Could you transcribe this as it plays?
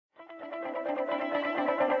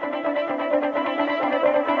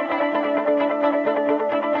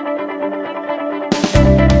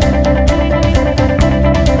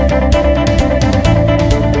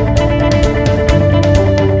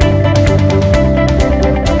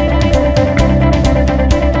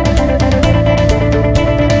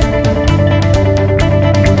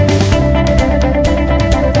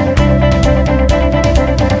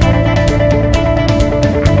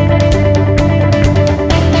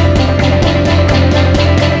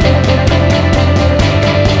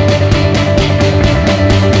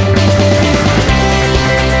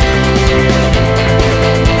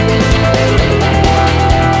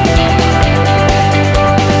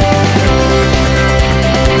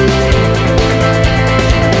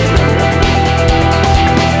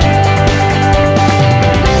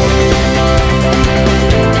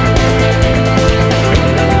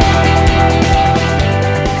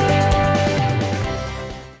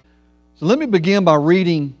So let me begin by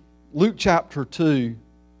reading Luke chapter 2, and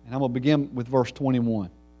I'm going to begin with verse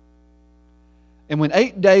 21. And when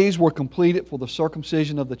 8 days were completed for the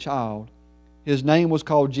circumcision of the child, his name was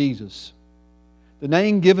called Jesus, the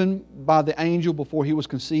name given by the angel before he was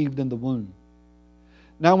conceived in the womb.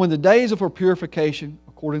 Now when the days of her purification,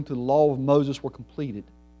 according to the law of Moses, were completed,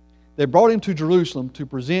 they brought him to Jerusalem to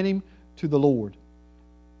present him to the Lord,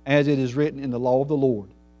 as it is written in the law of the Lord.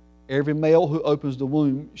 Every male who opens the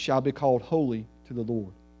womb shall be called holy to the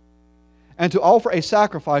Lord. And to offer a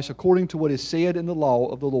sacrifice according to what is said in the law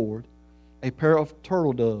of the Lord, a pair of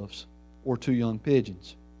turtle doves or 2 young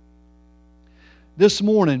pigeons. This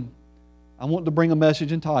morning, I want to bring a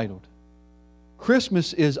message entitled,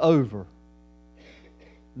 Christmas is over.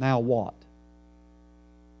 Now what?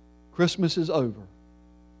 Christmas is over.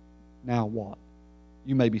 Now what?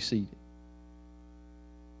 You may be seated.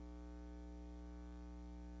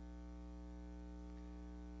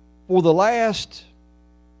 For the last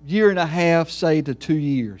year and a half, say to 2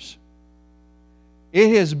 years,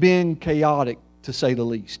 it has been chaotic, to say the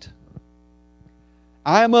least.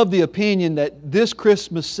 I am of the opinion that this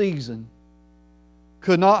Christmas season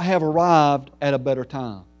could not have arrived at a better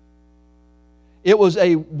time. It was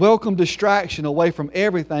a welcome distraction away from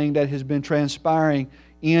everything that has been transpiring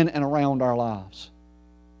in and around our lives.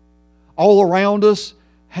 All around us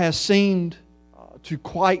has seemed to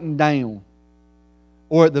quieten down,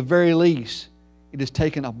 or at the very least, it has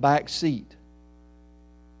taken a back seat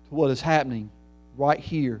to what is happening right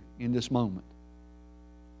here in this moment.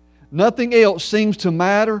 Nothing else seems to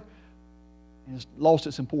matter and has lost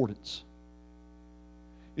its importance.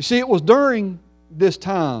 You see, it was during this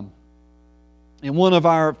time, in one of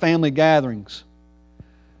our family gatherings,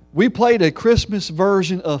 we played a Christmas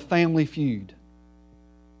version of Family Feud.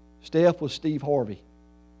 Steph was Steve Harvey.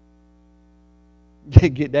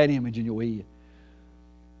 Get that image in your head.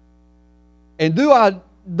 And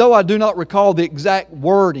though I do not recall the exact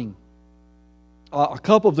wording, a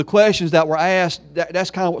couple of the questions that were asked,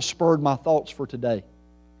 that's kind of what spurred my thoughts for today.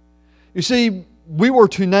 You see, we were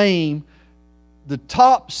to name the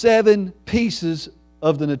top 7 pieces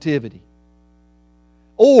of the Nativity,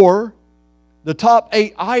 or the top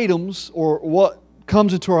 8 items, or what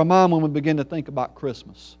comes into our mind when we begin to think about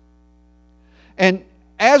Christmas. And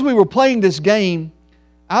as we were playing this game,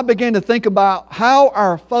 I began to think about how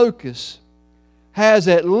our focus has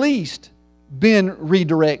at least been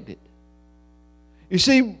redirected. You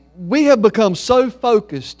see, we have become so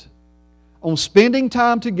focused on spending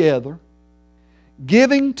time together,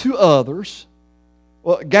 giving to others,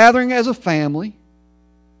 gathering as a family,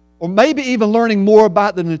 or maybe even learning more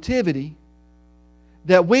about the Nativity,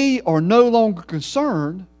 that we are no longer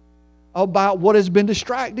concerned about what has been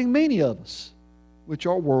distracting many of us, which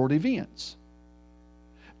are world events.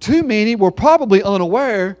 Too many were probably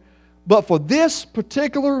unaware, but for this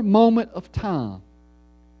particular moment of time,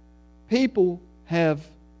 people have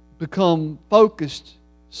become focused,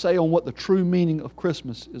 say, on what the true meaning of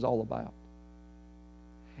Christmas is all about.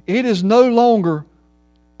 It is no longer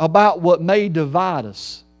about what may divide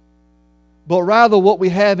us, but rather what we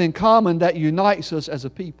have in common that unites us as a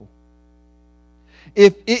people.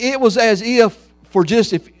 If it was as if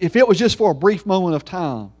it was just for a brief moment of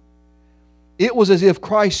time, it was as if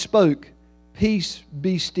Christ spoke, "Peace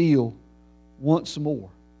be still," once more.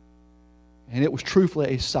 And it was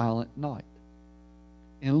truthfully a silent night.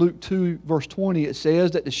 In Luke 2, verse 20, it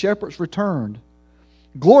says that the shepherds returned,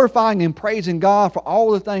 glorifying and praising God for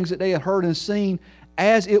all the things that they had heard and seen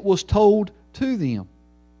as it was told to them.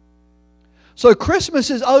 So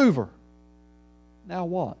Christmas is over. Now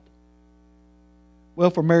what?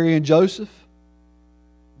 Well, for Mary and Joseph,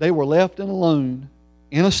 they were left alone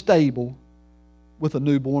in a stable with a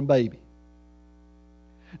newborn baby.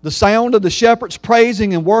 The sound of the shepherds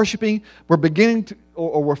praising and worshiping were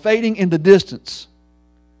fading in the distance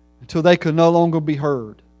until they could no longer be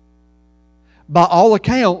heard. By all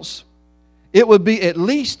accounts, it would be at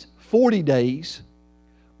least 40 days,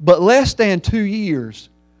 but less than 2 years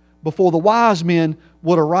before the wise men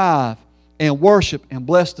would arrive and worship and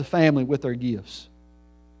bless the family with their gifts.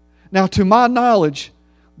 Now, to my knowledge,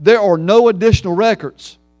 there are no additional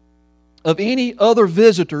records of any other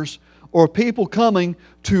visitors or people coming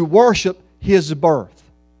to worship His birth.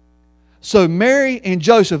 So Mary and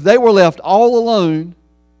Joseph, they were left all alone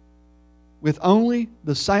with only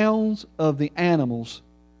the sounds of the animals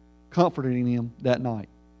comforting them that night.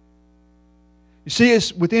 You see,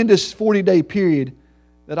 it's within this 40-day period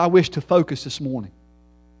that I wish to focus this morning.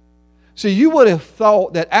 See, you would have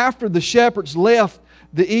thought that after the shepherds left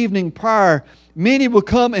the evening prior, many would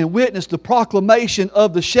come and witness the proclamation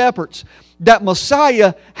of the shepherds that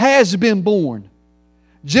Messiah has been born.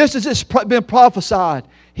 just as it's been prophesied,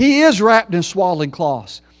 He is wrapped in swaddling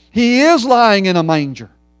cloths. He is lying in a manger.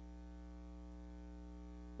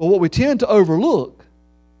 But what we tend to overlook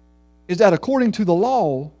is that according to the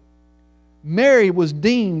law, Mary was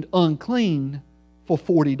deemed unclean for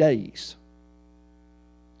 40 days.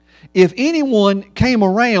 If anyone came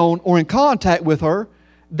around or in contact with her,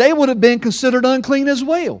 they would have been considered unclean as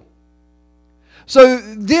well. So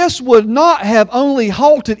this would not have only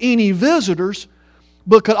halted any visitors,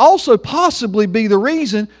 but could also possibly be the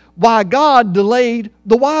reason why God delayed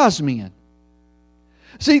the wise men.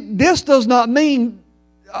 See, this does not mean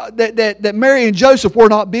that Mary and Joseph were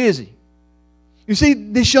not busy. You see,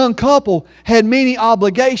 this young couple had many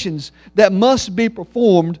obligations that must be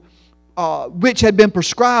performed, which had been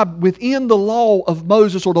prescribed within the law of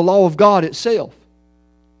Moses or the law of God itself.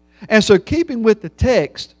 And so, keeping with the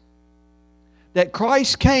text, that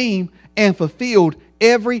Christ came and fulfilled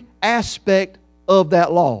every aspect of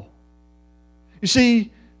that law. You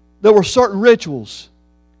see, there were certain rituals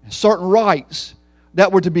and certain rites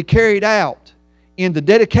that were to be carried out in the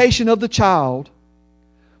dedication of the child,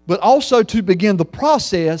 but also to begin the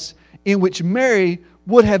process in which Mary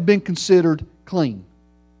would have been considered clean.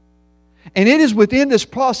 And it is within this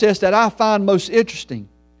process that I find most interesting,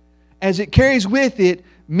 as it carries with it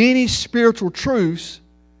many spiritual truths,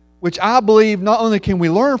 which I believe not only can we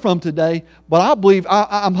learn from today, but I believe,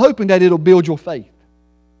 I'm hoping that it'll build your faith.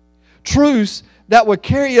 Truths that would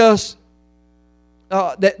carry us,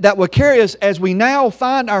 that would carry us as we now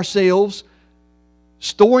find ourselves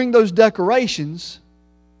storing those decorations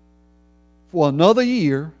for another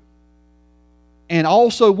year, and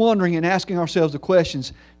also wondering and asking ourselves the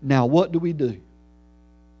questions, now what do we do?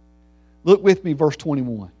 Look with me, verse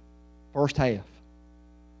 21, first half.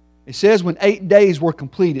 It says, when 8 days were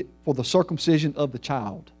completed for the circumcision of the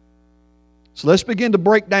child. So let's begin to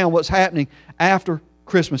break down what's happening after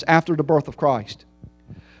Christmas, after the birth of Christ.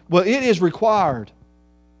 Well, it is required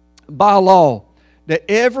by law that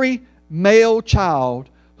every male child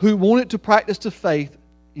who wanted to practice the faith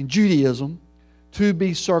in Judaism to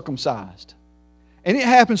be circumcised. And it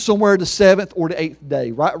happens somewhere the 7th or the 8th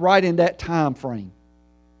day, right in that time frame.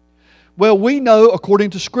 Well, we know,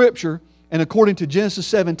 according to Scripture, and according to Genesis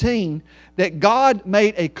 17, that God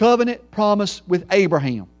made a covenant promise with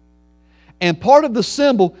Abraham. And part of the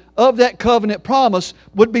symbol of that covenant promise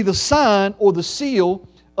would be the sign or the seal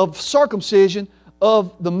of circumcision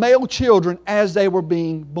of the male children as they were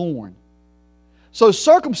being born. So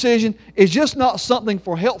circumcision is just not something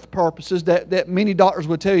for health purposes that many doctors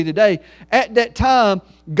would tell you today. At that time,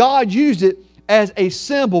 God used it as a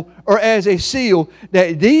symbol or as a seal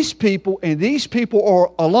that these people and these people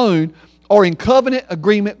are alone are in covenant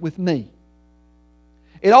agreement with me.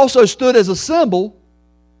 It also stood as a symbol,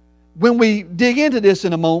 when we dig into this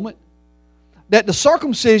in a moment, that the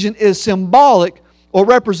circumcision is symbolic or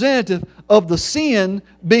representative of the sin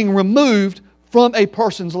being removed from a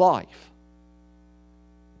person's life.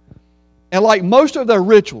 And like most of their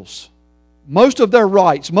rituals, most of their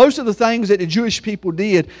rites, most of the things that the Jewish people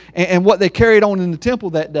did and what they carried on in the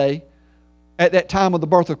temple that day, at that time of the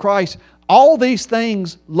birth of Christ, all these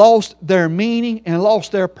things lost their meaning and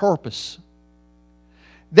lost their purpose.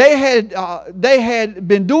 They had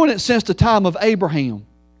been doing it since the time of Abraham.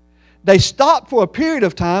 They stopped for a period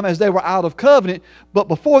of time as they were out of covenant, but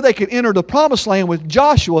before they could enter the promised land with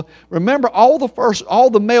Joshua, remember all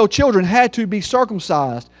the male children had to be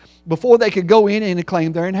circumcised before they could go in and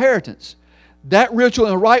claim their inheritance. That ritual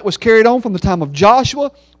and rite was carried on from the time of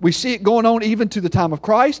Joshua. We see it going on even to the time of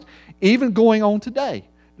Christ, even going on today.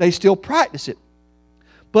 They still practice it.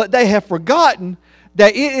 But they have forgotten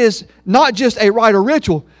that it is not just a rite or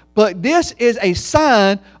ritual, but this is a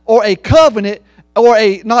sign or a covenant or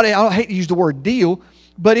I don't hate to use the word deal,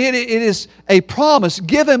 but it is a promise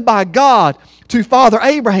given by God to Father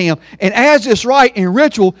Abraham. And as this rite and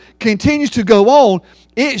ritual continues to go on,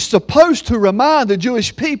 it's supposed to remind the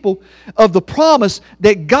Jewish people of the promise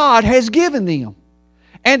that God has given them.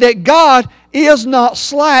 And that God is not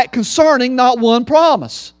slack concerning not one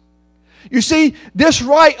promise. You see, this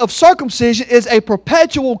rite of circumcision is a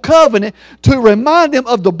perpetual covenant to remind them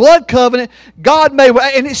of the blood covenant God made,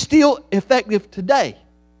 and it's still effective today.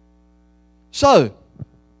 So,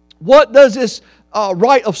 what does this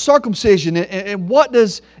rite of circumcision and what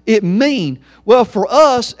does it mean? Well, for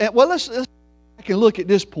us, let's look at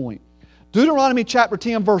this point. Deuteronomy chapter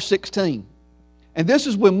 10, verse 16. And this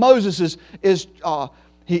is when Moses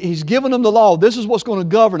he's given them the law. This is what's going to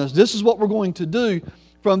govern us. This is what we're going to do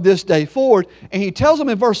from this day forward. And he tells them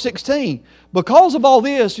in verse 16, because of all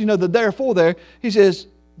this, the therefore there, he says,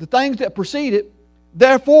 the things that precede it,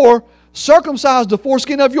 therefore circumcise the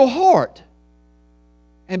foreskin of your heart.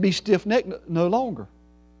 and be stiff-necked no longer.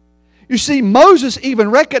 You see, Moses even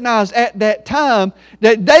recognized at that time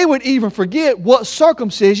that they would even forget what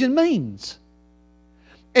circumcision means.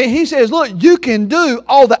 And he says, look, you can do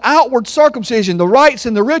all the outward circumcision, the rites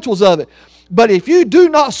and the rituals of it. But if you do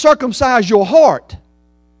not circumcise your heart,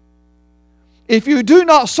 if you do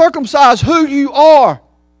not circumcise who you are,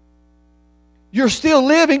 you're still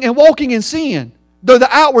living and walking in sin. Though the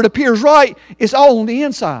outward appears right, it's all on the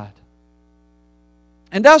inside.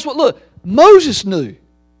 And that's what, look, Moses knew.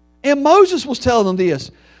 And Moses was telling them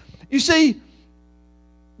this. You see,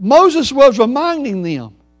 Moses was reminding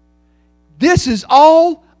them, this is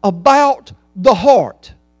all about the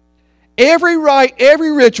heart. Every rite,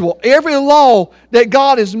 every ritual, every law that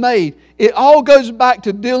God has made, it all goes back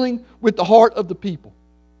to dealing with the heart of the people.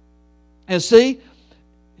 And see,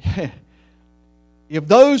 if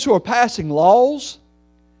those who are passing laws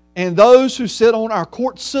and those who sit on our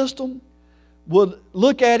court system would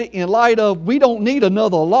look at it in light of, we don't need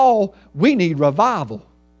another law, we need revival.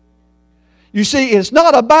 You see, it's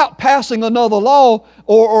not about passing another law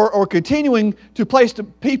or continuing to place the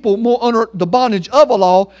people more under the bondage of a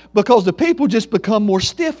law, because the people just become more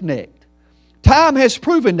stiff-necked. Time has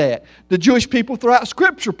proven that. The Jewish people throughout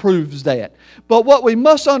Scripture proves that. But what we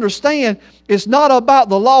must understand is not about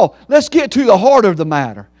the law. Let's get to the heart of the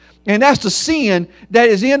matter. And that's the sin that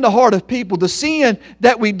is in the heart of people. The sin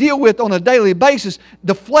that we deal with on a daily basis.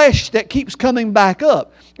 The flesh that keeps coming back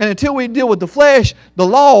up. And until we deal with the flesh, the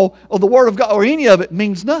law or the Word of God or any of it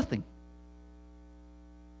means nothing.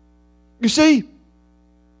 You see,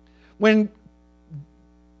 when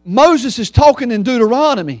Moses is talking in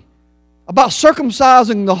Deuteronomy about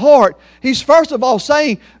circumcising the heart, he's first of all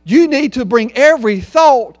saying you need to bring every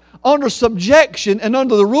thought under subjection and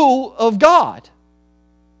under the rule of God.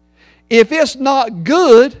 If it's not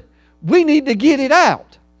good, we need to get it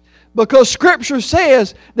out. Because Scripture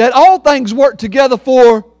says that all things work together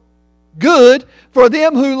for good for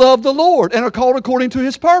them who love the Lord and are called according to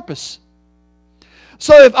His purpose.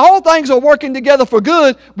 So if all things are working together for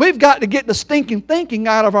good, we've got to get the stinking thinking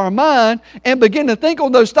out of our mind and begin to think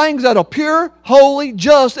on those things that are pure, holy,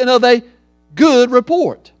 just, and of a good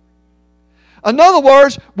report. In other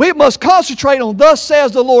words, we must concentrate on thus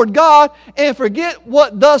says the Lord God and forget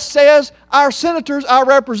what thus says our senators, our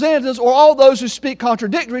representatives, or all those who speak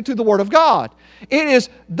contradictory to the Word of God. It is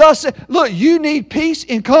thus, look, you need peace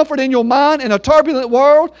and comfort in your mind in a turbulent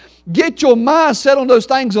world. Get your mind set on those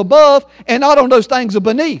things above and not on those things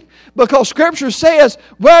beneath. Because Scripture says,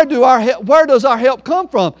 where does our help come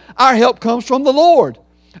from? Our help comes from the Lord.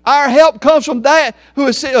 Our help comes from that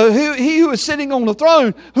He who is sitting on the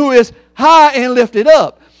throne, who is high and lifted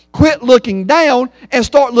up. Quit looking down and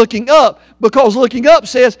start looking up, because looking up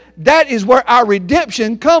says that is where our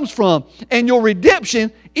redemption comes from. And your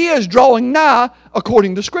redemption is drawing nigh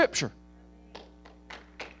according to Scripture.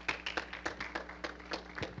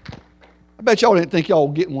 I bet y'all didn't think y'all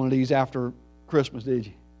were getting one of these after Christmas, did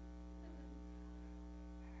you?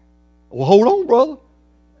 Well, hold on, brother.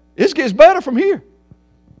 This gets better from here.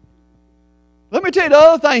 Let me tell you the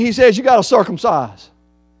other thing He says you got to circumcise.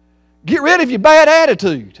 Get rid of your bad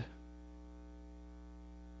attitude.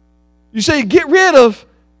 You see, get rid of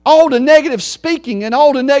all the negative speaking and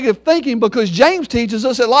all the negative thinking, because James teaches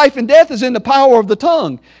us that life and death is in the power of the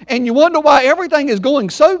tongue. And you wonder why everything is going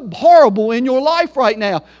so horrible in your life right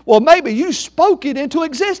now. Well, maybe you spoke it into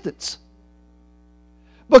existence.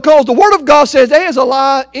 Because the Word of God says it is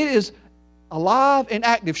alive and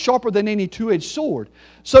active, sharper than any two-edged sword.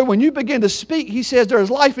 So when you begin to speak, He says there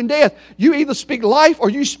is life and death. You either speak life or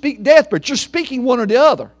you speak death, but you're speaking one or the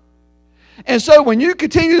other. And so when you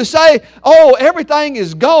continue to say, oh, everything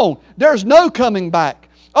is gone, there's no coming back.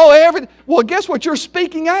 Well, guess what? You're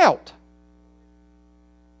speaking out.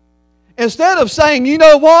 Instead of saying, you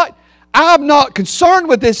know what? I'm not concerned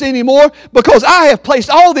with this anymore, because I have placed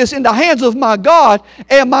all this in the hands of my God,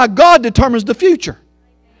 and my God determines the future.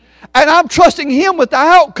 And I'm trusting Him with the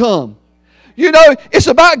outcome. You know, it's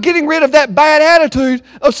about getting rid of that bad attitude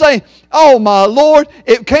of saying, oh my Lord,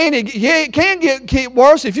 it can get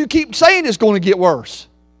worse if you keep saying it's going to get worse.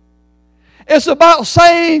 It's about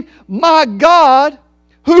saying, my God,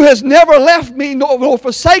 who has never left me nor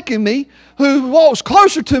forsaken me, who walks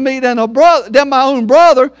closer to me than my own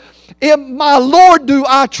brother, in my Lord do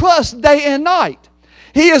I trust day and night.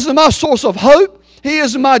 He is my source of hope. He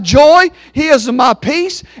is my joy. He is my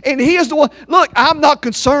peace. And He is the one. Look, I'm not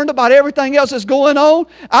concerned about everything else that's going on.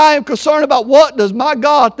 I am concerned about what does my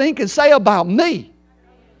God think and say about me.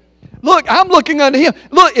 Look, I'm looking unto Him.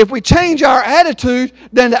 Look, if we change our attitude,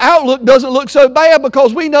 then the outlook doesn't look so bad,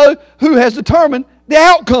 because we know who has determined the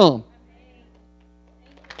outcome.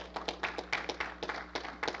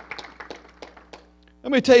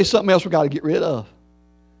 Let me tell you something else we got to get rid of.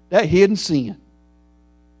 That hidden sin.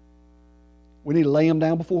 We need to lay them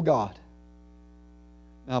down before God.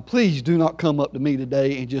 Now, please do not come up to me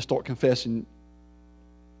today and just start confessing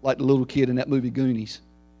like the little kid in that movie Goonies.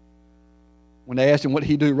 When they asked him what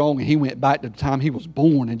he do wrong, and he went back to the time he was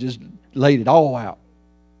born and just laid it all out.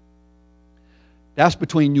 That's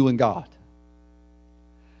between you and God.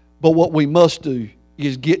 But what we must do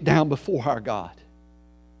is get down before our God.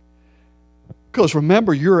 Because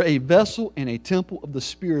remember, you're a vessel and a temple of the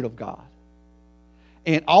Spirit of God.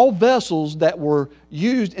 And all vessels that were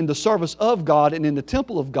used in the service of God and in the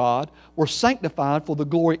temple of God were sanctified for the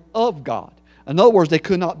glory of God. In other words, they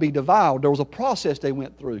could not be defiled. There was a process they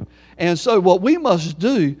went through. And so what we must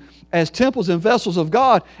do as temples and vessels of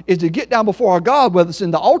God is to get down before our God, whether it's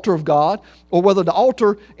in the altar of God or whether the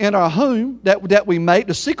altar in our home that we make,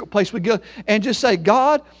 the secret place we go, and just say,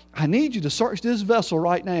 God, I need you to search this vessel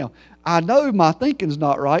right now. I know my thinking's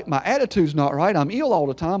not right. My attitude's not right. I'm ill all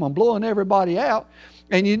the time. I'm blowing everybody out.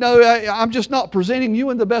 And you know, I'm just not presenting you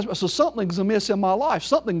in the best. So something's amiss in my life.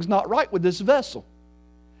 Something's not right with this vessel.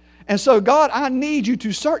 And so, God, I need you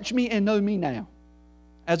to search me and know me now.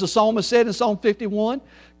 As the psalmist said in Psalm 51,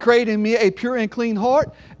 create in me a pure and clean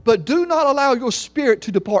heart, but do not allow your spirit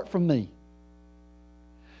to depart from me.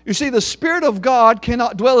 You see, the Spirit of God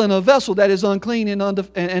cannot dwell in a vessel that is unclean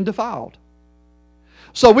and defiled.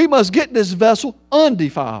 So we must get this vessel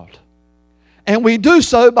undefiled. And we do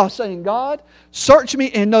so by saying, God, search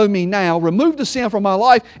me and know me now. Remove the sin from my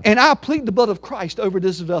life. And I plead the blood of Christ over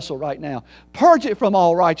this vessel right now. Purge it from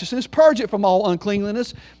all righteousness. Purge it from all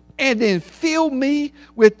uncleanliness. And then fill me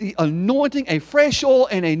with the anointing, a fresh oil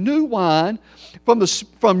and a new wine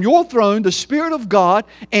from your throne, the Spirit of God.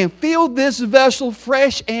 And fill this vessel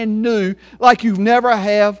fresh and new like you've never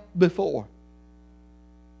have before.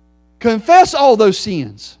 Confess all those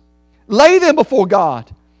sins. Lay them before God.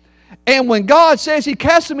 And when God says He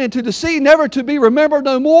casts them into the sea, never to be remembered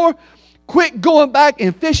no more, quit going back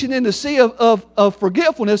and fishing in the sea of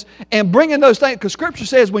forgetfulness and bringing those things. Because Scripture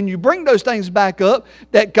says when you bring those things back up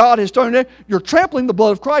that God has thrown there, you're trampling the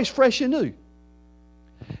blood of Christ fresh and new.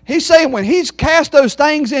 He's saying when He's cast those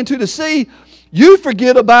things into the sea, you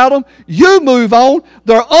forget about them, you move on,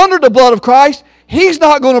 they're under the blood of Christ. He's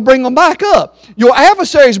not going to bring them back up. Your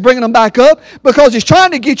adversary is bringing them back up because he's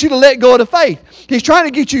trying to get you to let go of the faith. He's trying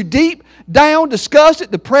to get you deep down,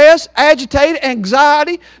 disgusted, depressed, agitated,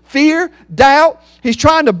 anxiety, fear, doubt. He's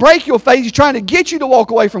trying to break your faith. He's trying to get you to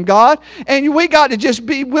walk away from God. And we got to just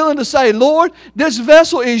be willing to say, Lord, this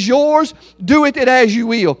vessel is yours. Do with it as you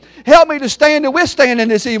will. Help me to stand and withstand in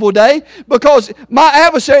this evil day because my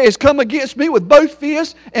adversary has come against me with both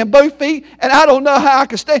fists and both feet, and I don't know how I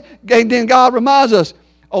can stand. And then God reminds us,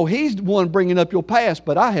 oh, He's the one bringing up your past,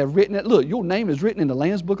 but I have written it. Look, your name is written in the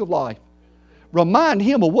Lamb's Book of Life. Remind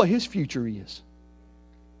him of what his future is.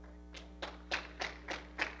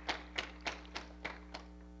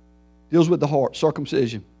 Deals with the heart,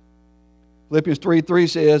 circumcision. Philippians 3:3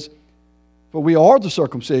 says, for we are the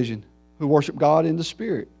circumcision who worship God in the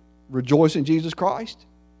Spirit, rejoice in Jesus Christ,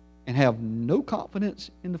 and have no confidence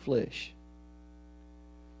in the flesh.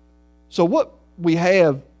 So what we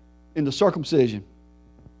have in the circumcision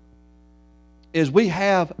is we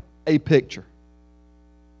have a picture.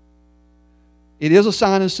 It is a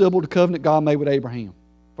sign and symbol of the covenant God made with Abraham,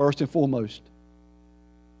 first and foremost.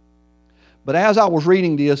 But as I was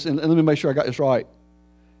reading this, and let me make sure I got this right,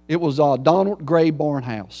 it was Donald Gray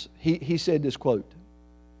Barnhouse. He said this quote,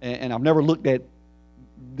 and I've never looked at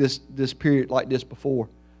this period like this before.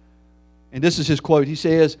 And this is his quote. He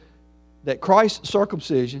says that Christ's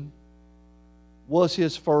circumcision was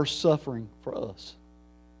His first suffering for us.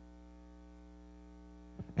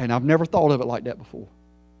 And I've never thought of it like that before.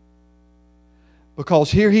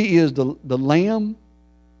 Because here He is, the Lamb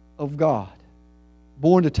of God,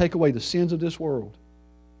 born to take away the sins of this world.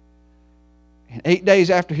 And 8 days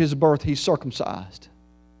after His birth, He's circumcised.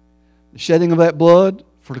 The shedding of that blood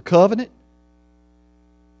for the covenant,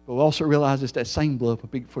 but we also realize it's that same blood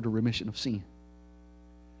for the remission of sin.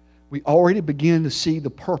 We already begin to see the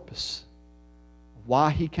purpose of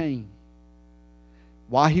why He came,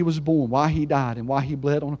 why He was born, why He died, and why He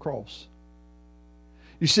bled on the cross.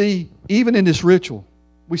 You see, even in this ritual,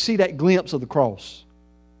 we see that glimpse of the cross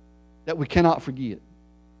that we cannot forget.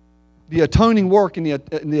 The atoning work and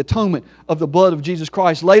the atonement of the blood of Jesus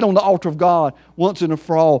Christ laid on the altar of God once and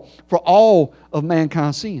for all of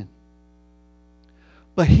mankind's sin.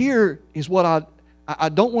 But here is what I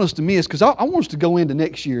don't want us to miss, because I want us to go into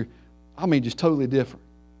next year, just totally different.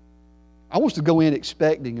 I want us to go in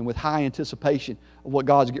expecting and with high anticipation of what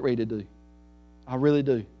God's getting ready to do. I really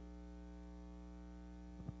do.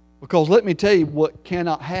 Because let me tell you what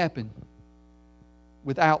cannot happen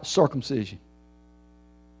without circumcision.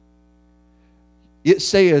 It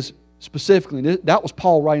says specifically, that was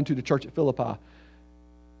Paul writing to the church at Philippi.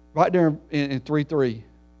 Right there in 3:3.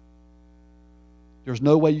 There's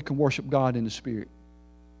no way you can worship God in the Spirit.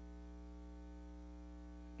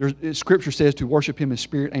 Scripture says to worship Him in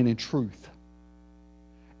spirit and in truth.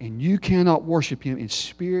 And you cannot worship Him in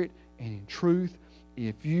spirit and in truth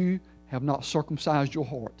if you have not circumcised your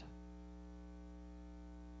heart.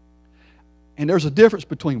 And there's a difference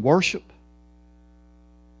between worship,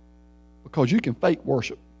 because you can fake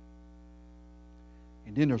worship,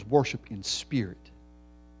 and then there's worship in spirit,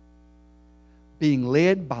 being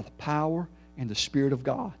led by the power and the Spirit of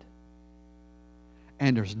God.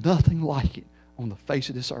 And there's nothing like it on the face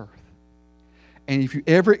of this earth. And if you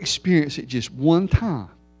ever experience it just one time,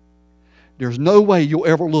 there's no way you'll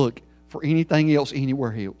ever look for anything else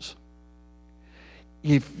anywhere else.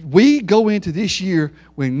 If we go into this year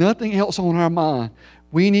with nothing else on our mind,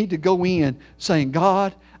 we need to go in saying,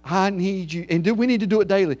 God, I need you. And we need to do it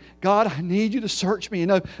daily. God, I need you to search me,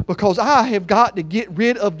 because I have got to get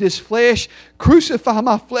rid of this flesh. Crucify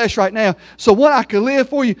my flesh right now so one, I can live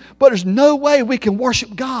for you. But there's no way we can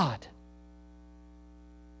worship God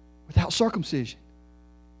without circumcision.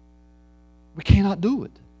 We cannot do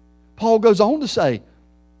it. Paul goes on to say,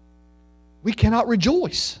 we cannot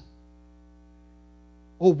rejoice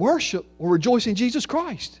or worship or rejoice in Jesus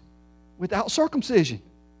Christ without circumcision.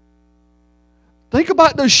 Think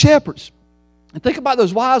about those shepherds. And think about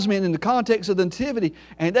those wise men in the context of the Nativity.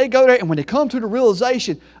 And they go there, and when they come to the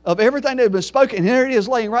realization of everything that had been spoken, and there it is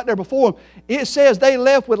laying right there before them, it says they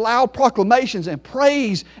left with loud proclamations and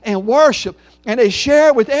praise and worship, and they share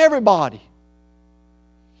it with everybody.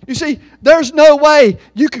 You see, there's no way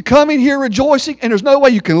you can come in here rejoicing, and there's no way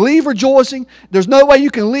you can leave rejoicing. There's no way you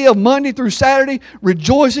can live Monday through Saturday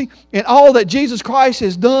rejoicing in all that Jesus Christ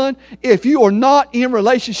has done if you are not in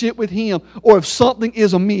relationship with Him, or if something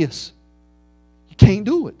is amiss. You can't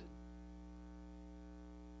do it.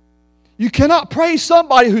 You cannot praise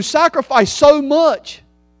somebody who sacrificed so much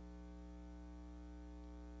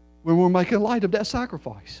when we're making light of that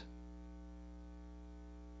sacrifice.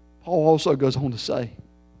 Paul also goes on to say,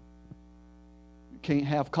 can't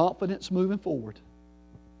have confidence moving forward.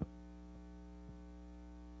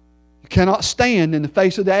 You cannot stand in the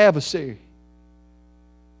face of the adversary.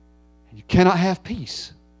 And you cannot have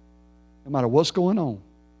peace, no matter what's going on,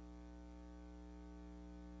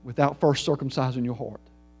 without first circumcising your heart.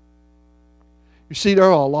 You see, there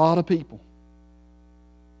are a lot of people.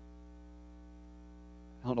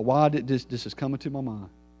 I don't know why this is coming to my mind.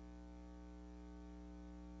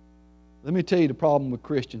 Let me tell you the problem with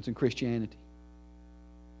Christians and Christianity.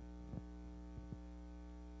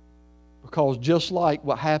 Because just like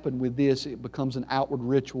what happened with this, it becomes an outward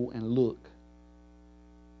ritual and look.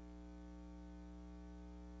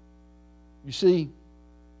 You see,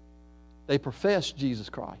 they profess Jesus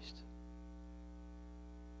Christ.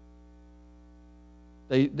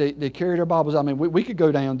 They carry their Bibles. I mean, we could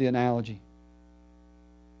go down the analogy.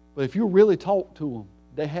 But if you really talk to them,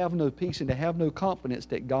 they have no peace and they have no confidence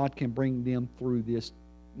that God can bring them through this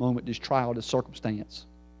moment, this trial, this circumstance.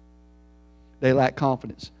 They lack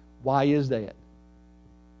confidence. Why is that?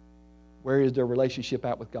 Where is their relationship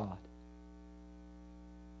at with God?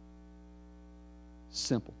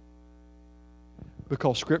 Simple.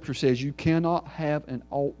 Because Scripture says you cannot have an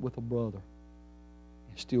ought with a brother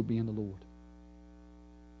and still be in the Lord.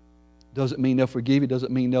 Doesn't mean they'll forgive you.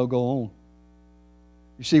 Doesn't mean they'll go on.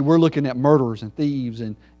 You see, we're looking at murderers and thieves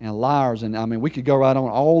and liars. And I mean, we could go right on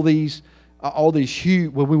all these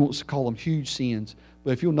huge, well, we won't call them huge sins.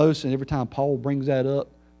 But if you'll notice, and every time Paul brings that up,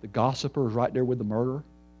 the gossiper is right there with the murderer,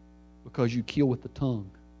 because you kill with the tongue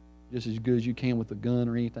just as good as you can with a gun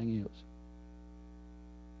or anything else.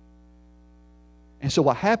 And so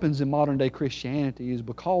what happens in modern day Christianity is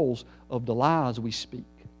because of the lies we speak,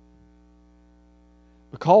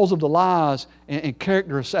 because of the lies and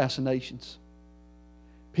character assassinations,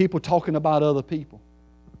 people talking about other people,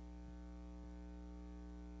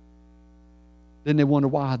 then they wonder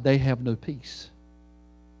why they have no peace.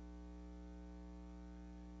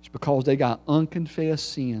 Because they got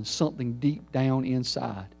unconfessed sin, something deep down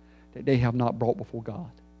inside that they have not brought before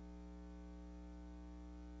God.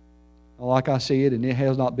 Like I said, and it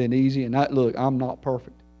has not been easy. And look, I'm not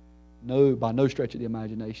perfect. No, by no stretch of the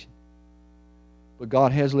imagination. But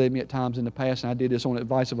God has led me at times in the past, and I did this on the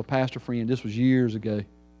advice of a pastor friend. This was years ago.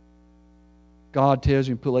 God tells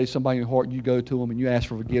you to put somebody in your heart, and you go to them and you ask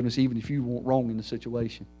for forgiveness, even if you weren't wrong in the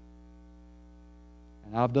situation.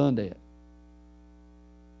 And I've done that.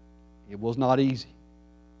 It was not easy.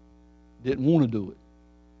 Didn't want to do it.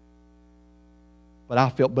 but I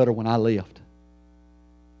felt better when I left.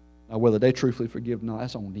 Now, whether they truthfully forgive or not,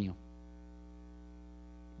 that's on them.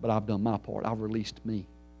 But I've done my part. I've released me.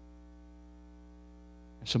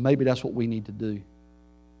 And so maybe that's what we need to do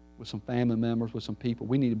with some family members, with some people.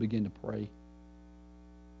 We need to begin to pray.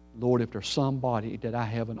 Lord, if there's somebody that I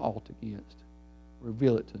have an ought against,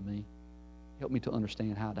 reveal it to me. Help me to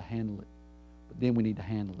understand how to handle it. But then we need to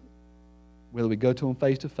handle it. Whether we go to them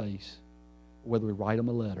face to face, or whether we write them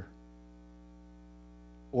a letter.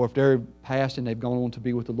 Or if they're passed and they've gone on to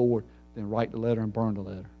be with the Lord, then write the letter and burn the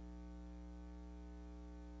letter.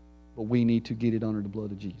 But we need to get it under the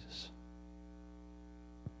blood of Jesus.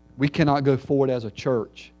 We cannot go forward as a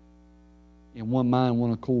church in one mind,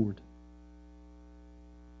 one accord.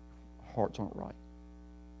 Our hearts aren't right.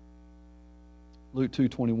 Luke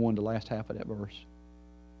 2:21, the last half of that verse.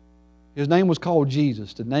 His name was called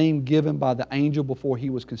Jesus, the name given by the angel before he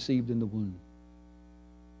was conceived in the womb.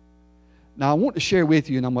 Now I want to share with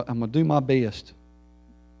you, and I'm going to do my best,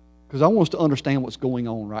 because I want us to understand what's going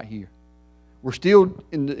on right here. We're still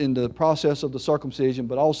in the process of the circumcision,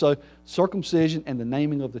 but also circumcision and the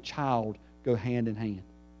naming of the child go hand in hand.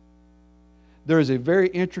 There is a very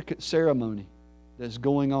intricate ceremony that's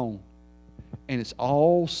going on, and it's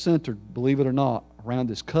all centered, believe it or not, around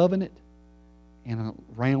this covenant and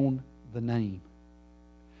around the name.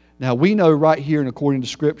 Now we know right here, and according to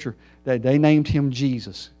Scripture, that they named him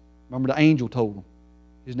Jesus. Remember, the angel told them,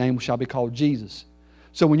 his name shall be called Jesus.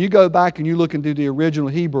 So when you go back and you look into the original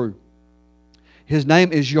Hebrew, his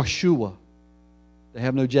name is Yeshua. They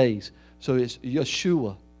have no J's. So it's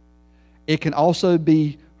Yeshua. It can also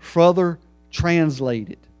be further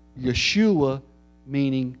translated. Yeshua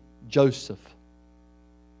meaning Joseph.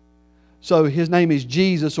 So his name is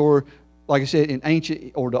Jesus, or like I said, in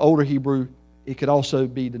ancient or the older Hebrew, it could also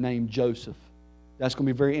be the name Joseph. That's going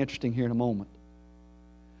to be very interesting here in a moment.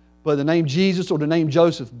 But the name Jesus or the name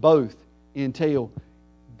Joseph both entail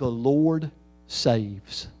the Lord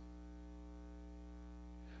saves.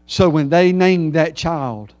 So when they named that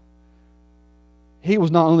child, he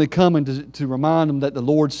was not only coming to remind them that the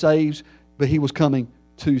Lord saves, but he was coming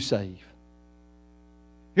to save.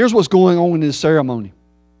 Here's what's going on in this ceremony.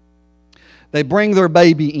 They bring their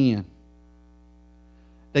baby in.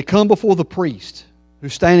 They come before the priest,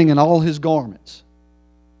 who's standing in all his garments.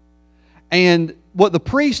 And what the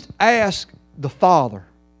priest asks the father,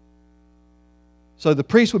 so the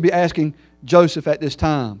priest would be asking Joseph at this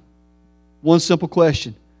time, one simple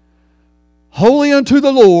question: holy unto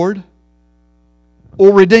the Lord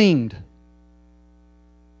or redeemed?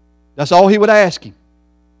 That's all he would ask him.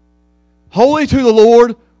 Holy to the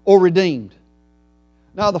Lord or redeemed?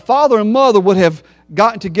 Now the father and mother would have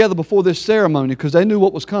gotten together before this ceremony because they knew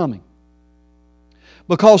what was coming.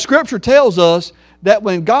 Because Scripture tells us that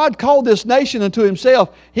when God called this nation unto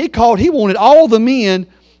Himself, He wanted all the men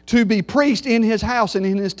to be priests in His house and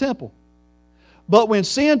in His temple. But when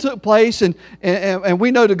sin took place, and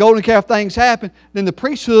we know the golden calf things happened, then the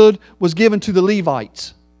priesthood was given to the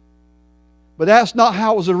Levites. But that's not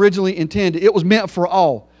how it was originally intended. It was meant for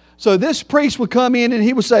all. So this priest would come in and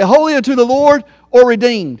he would say, holy unto the Lord or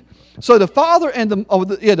redeemed. So the father and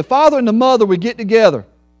the mother would get together,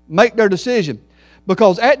 make their decision.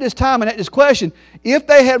 Because at this time and at this question, if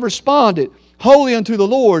they had responded, holy unto the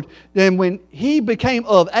Lord, then when he became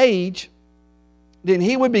of age, then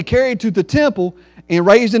he would be carried to the temple and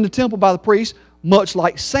raised in the temple by the priest, much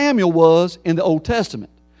like Samuel was in the Old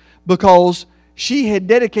Testament. Because she had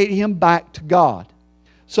dedicated him back to God.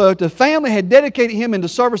 So if the family had dedicated him in the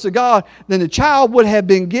service of God, then the child would have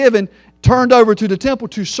been turned over to the temple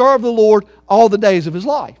to serve the Lord all the days of his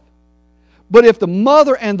life. But if the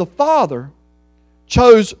mother and the father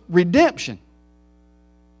chose redemption,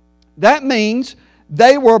 that means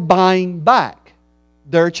they were buying back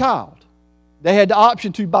their child. They had the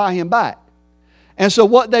option to buy him back. And so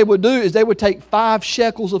what they would do is they would take 5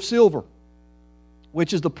 shekels of silver,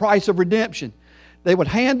 which is the price of redemption. They would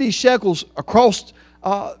hand these shekels across,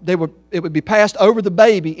 it would be passed over the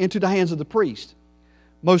baby into the hands of the priest.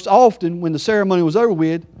 Most often, when the ceremony was over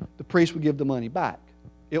with, the priest would give the money back.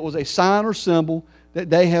 It was a sign or symbol that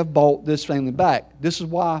they have bought this family back. This is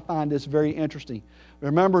why I find this very interesting.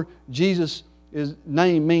 Remember, Jesus'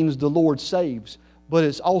 name means the Lord saves, but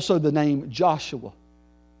it's also the name Joshua.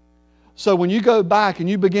 So when you go back and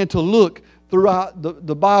you begin to look throughout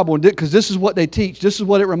the Bible, because this is what they teach, this is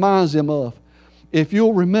what it reminds them of. If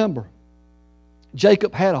you'll remember,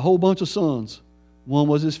 Jacob had a whole bunch of sons. One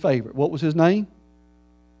was his favorite. What was his name?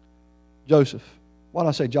 Joseph. Why did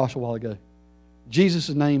I say Joshua a while ago? Jesus'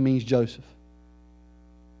 name means Joseph.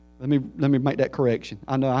 Let me make that correction.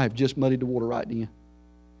 I know I have just muddied the water right then.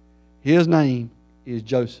 His name is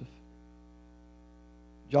Joseph.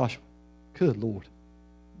 Joshua, good Lord,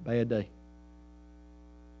 bad day.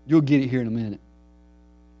 You'll get it here in a minute,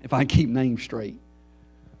 if I can keep names straight.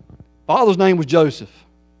 Father's name was Joseph.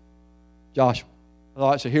 Joshua.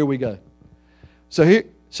 All right, so here we go. It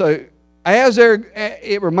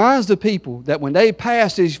reminds the people that when they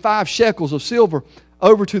pass these 5 shekels of silver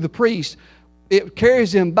over to the priest, it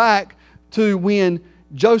carries them back to when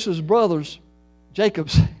Joseph's brothers,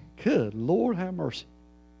 Jacob's, good Lord have mercy.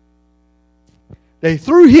 They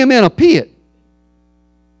threw him in a pit.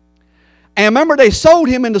 And remember, they sold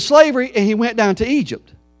him into slavery and he went down to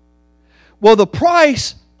Egypt. Well, the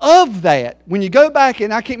price of that, when you go back,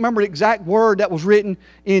 and I can't remember the exact word that was written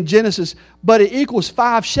in Genesis, but it equals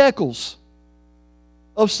 5 shekels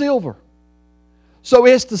of silver. So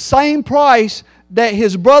it's the same price that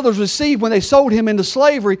his brothers received when they sold him into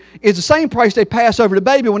slavery. It's the same price they pass over the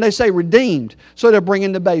baby when they say redeemed. So they're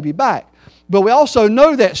bringing the baby back. But we also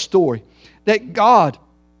know that story, that God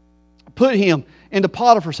put him into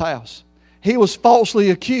Potiphar's house. He was falsely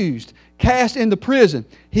accused, cast into prison.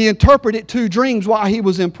 He interpreted 2 dreams while he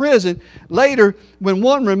was in prison. Later, when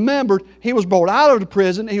one remembered, he was brought out of the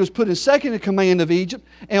prison. He was put in second in command of Egypt.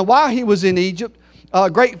 And while he was in Egypt,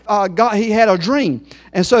 he had a dream.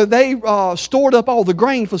 And so they stored up all the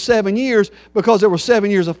grain for 7 years because there were 7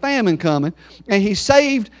 years of famine coming. And he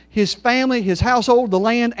saved his family, his household, the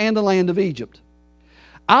land, and the land of Egypt.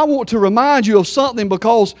 I want to remind you of something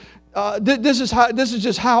because this is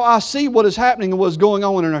just how I see what is happening and what's going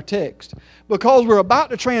on in our text. Because we're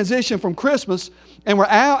about to transition from Christmas and we're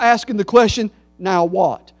now asking the question, now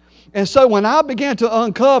what? And so when I began to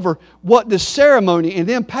uncover what this ceremony and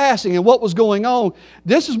then passing and what was going on,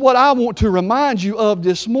 this is what I want to remind you of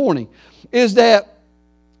this morning, is that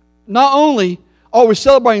not only are we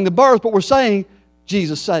celebrating the birth, but we're saying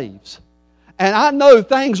Jesus saves. And I know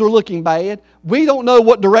things are looking bad. We don't know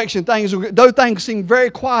what direction things are. Those things seem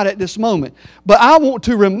very quiet at this moment. But I want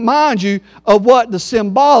to remind you of what the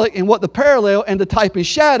symbolic and what the parallel and the type and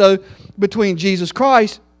shadow between Jesus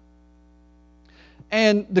Christ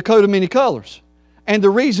and the coat of many colors. And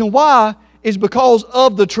the reason why is because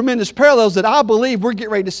of the tremendous parallels that I believe we're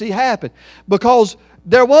getting ready to see happen. Because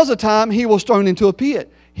there was a time he was thrown into a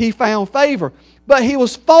pit. He found favor. But he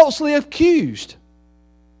was falsely accused.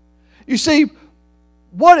 You see,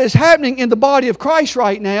 what is happening in the body of Christ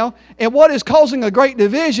right now and what is causing a great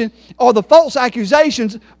division are the false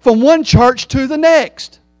accusations from one church to the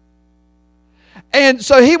next. And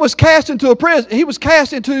so he was cast into a prison. He was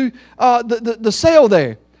cast into the cell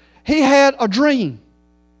there. He had a dream.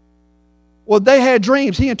 Well, they had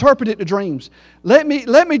dreams. He interpreted the dreams. Let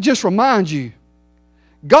me just remind you,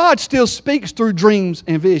 God still speaks through dreams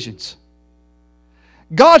and visions.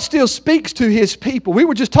 God still speaks to His people. We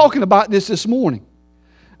were just talking about this morning.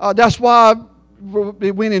 That's why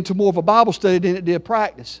it went into more of a Bible study than it did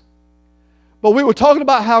practice. But we were talking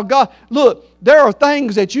about how God, look, there are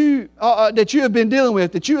things that you have been dealing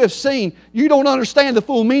with, that you have seen. You don't understand the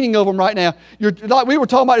full meaning of them right now. Like we were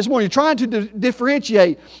talking about this morning, you're trying to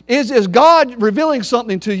differentiate. Is this God revealing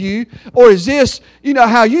something to you, or is this,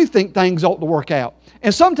 how you think things ought to work out?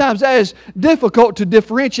 And sometimes that is difficult to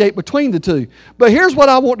differentiate between the two. But here's what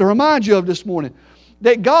I want to remind you of this morning.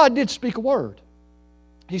 That God did speak a word.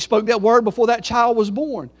 He spoke that word before that child was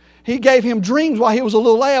born. He gave him dreams while he was a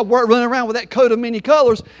little lad running around with that coat of many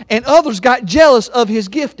colors. And others got jealous of his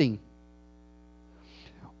gifting.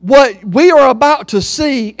 What we are about to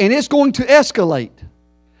see, and it's going to escalate,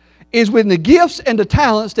 is when the gifts and the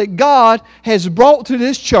talents that God has brought to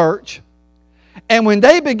this church, and when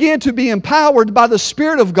they begin to be empowered by the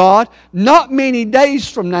Spirit of God, not many days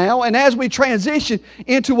from now, and as we transition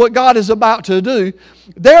into what God is about to do,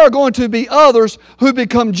 there are going to be others who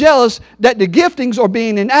become jealous that the giftings are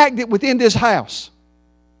being enacted within this house.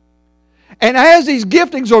 And as these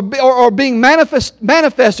giftings are being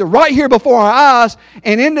manifested right here before our eyes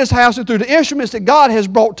and in this house and through the instruments that God has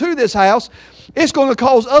brought to this house, it's going to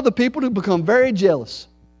cause other people to become very jealous.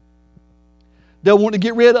 They'll want to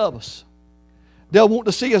get rid of us. They'll want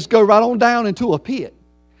to see us go right on down into a pit.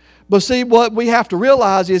 But see, what we have to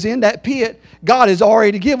realize is in that pit, God has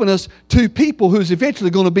already given us 2 people who's eventually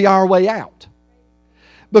going to be our way out.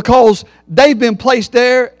 Because they've been placed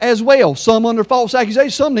there as well. Some under false accusation,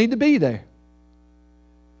 some need to be there.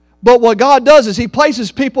 But what God does is He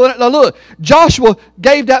places people in it. Now look, Joshua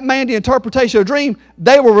gave that man the interpretation of a dream.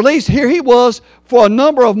 They were released. Here he was for a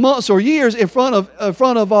number of months or years in front of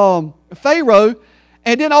Pharaoh.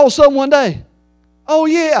 And then all of a sudden one day, oh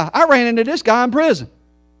yeah, I ran into this guy in prison.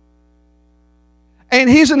 And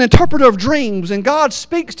he's an interpreter of dreams, and God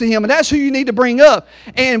speaks to him, and that's who you need to bring up.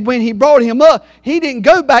 And when He brought him up, he didn't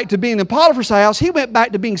go back to being in Potiphar's house. He went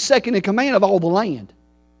back to being second in command of all the land.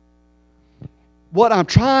 What I'm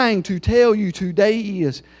trying to tell you today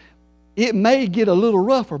is it may get a little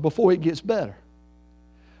rougher before it gets better.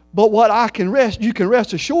 But what you can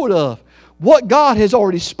rest assured of, what God has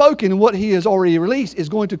already spoken and what He has already released is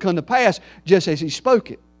going to come to pass just as He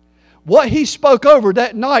spoke it. What He spoke over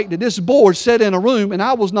that night that this board sat in a room and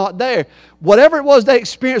I was not there, whatever it was they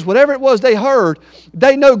experienced, whatever it was they heard,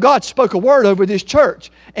 they know God spoke a word over this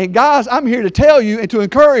church. And guys, I'm here to tell you and to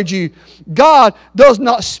encourage you, God does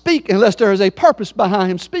not speak unless there is a purpose behind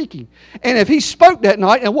Him speaking. And if He spoke that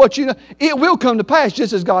night, and what you know, it will come to pass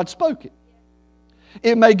just as God spoke it.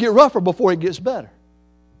 It may get rougher before it gets better.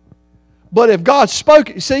 But if God spoke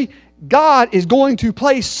it, see, God is going to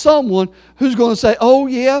place someone who's going to say, oh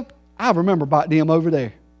yeah, I remember about them over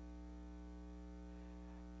there.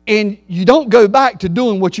 And you don't go back to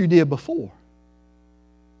doing what you did before.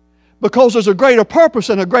 Because there's a greater purpose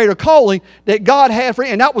and a greater calling that God had for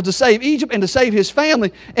him. And that was to save Egypt and to save His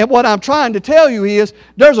family. And what I'm trying to tell you is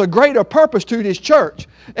there's a greater purpose to this church.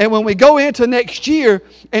 And when we go into next year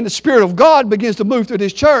and the Spirit of God begins to move through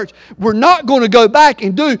this church, we're not going to go back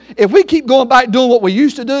and do, if we keep going back doing what we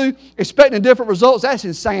used to do, expecting different results, that's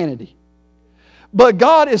insanity. But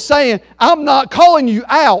God is saying, I'm not calling you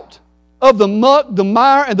out of the muck, the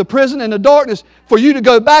mire, and the prison and the darkness for you to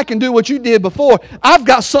go back and do what you did before. I've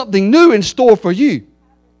got something new in store for you.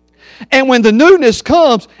 And when the newness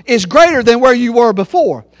comes, it's greater than where you were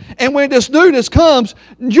before. And when this newness comes,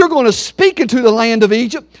 you're going to speak into the land of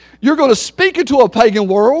Egypt. You're going to speak into a pagan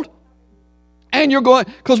world. And you're going,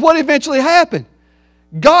 because what eventually happened?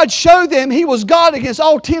 God showed them He was God against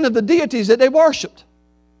all 10 of the deities that they worshiped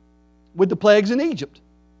with the plagues in Egypt.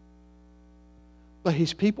 But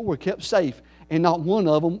His people were kept safe, and not one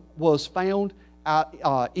of them was found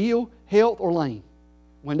ill, health, or lame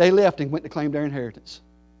when they left and went to claim their inheritance.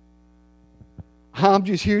 I'm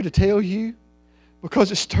just here to tell you,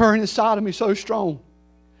 because it's stirring inside of me so strong.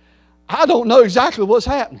 I don't know exactly what's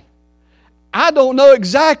happening. I don't know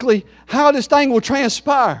exactly how this thing will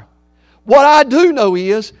transpire. What I do know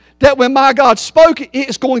is that when my God spoke it,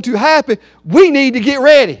 it's going to happen. We need to get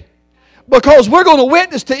ready. Because we're going to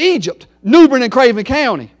witness to Egypt, New Bern and Craven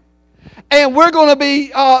County. And we're going to be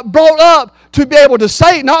brought up to be able to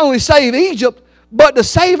save, not only save Egypt, but to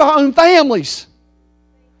save our own families.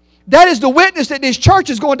 That is the witness that this church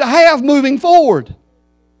is going to have moving forward.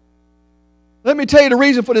 Let me tell you the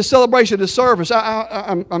reason for this celebration, this service.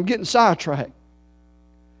 I'm getting sidetracked.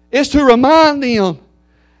 It's to remind them,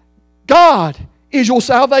 God is your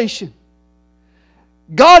salvation.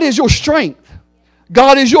 God is your strength.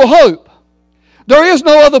 God is your hope. There is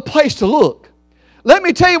no other place to look. Let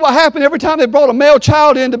me tell you what happened every time they brought a male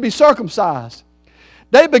child in to be circumcised.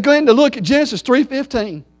 They began to look at Genesis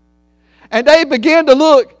 3:15. And they began to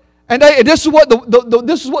look, and this is what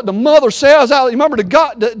the mother says out. Remember,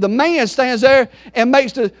 the man stands there and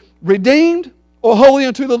makes the redeemed or holy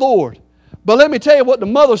unto the Lord. But let me tell you what the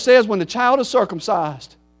mother says when the child is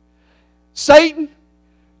circumcised. Satan,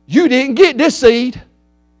 you didn't get this seed.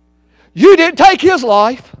 You didn't take his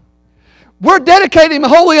life. We're dedicating him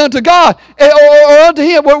wholly unto God or unto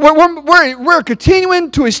Him. We're continuing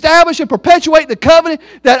to establish and perpetuate the covenant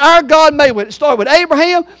that our God made with. It started with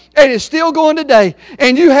Abraham and it's still going today.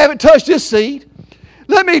 And you haven't touched this seed.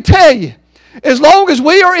 Let me tell you, as long as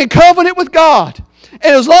we are in covenant with God,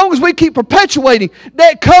 and as long as we keep perpetuating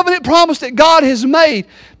that covenant promise that God has made,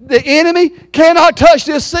 the enemy cannot touch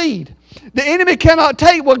this seed. The enemy cannot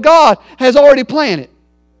take what God has already planted.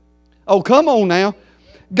 Oh, come on now.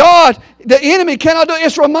 God, the enemy cannot do it.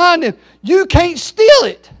 It's reminding, you can't steal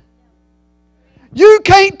it. You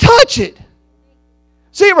can't touch it.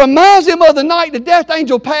 See, it reminds him of the night the death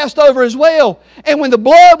angel passed over as well. And when the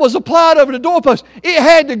blood was applied over the doorpost, it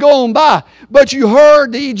had to go on by. But you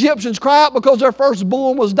heard the Egyptians cry out because their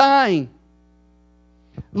firstborn was dying.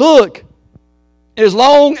 Look, as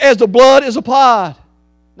long as the blood is applied,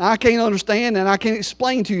 now I can't understand and I can't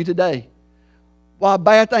explain to you today why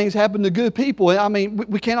bad things happen to good people. I mean,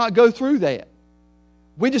 we cannot go through that.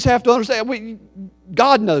 We just have to understand,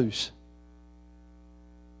 God knows.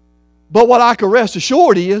 But what I can rest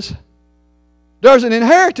assured is, there's an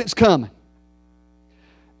inheritance coming.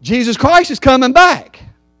 Jesus Christ is coming back.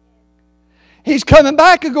 He's coming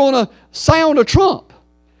back and going to sound a trump.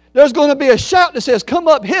 There's going to be a shout that says, come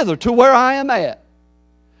up hither to where I am at.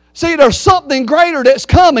 See, there's something greater that's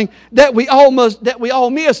coming that we all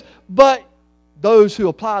miss, but those who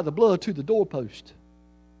apply the blood to the doorpost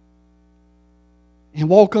and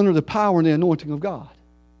walk under the power and the anointing of God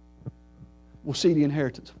will see the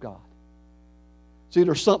inheritance of God. See,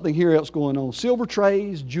 there's something here else going on. Silver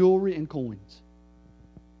trays, jewelry, and coins.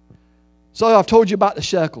 So I've told you about the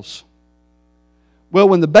shekels. Well,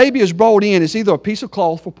 when the baby is brought in, it's either a piece of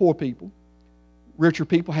cloth for poor people. Richer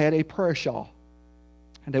people had a prayer shawl.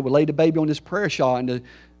 And they would lay the baby on this prayer shawl, and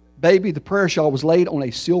the prayer shawl was laid on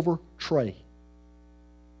a silver tray.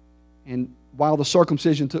 And while the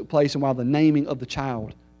circumcision took place and while the naming of the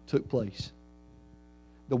child took place,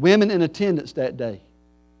 the women in attendance that day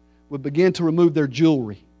would begin to remove their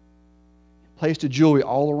jewelry, place the jewelry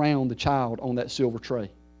all around the child on that silver tray.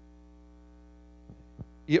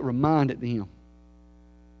 It reminded them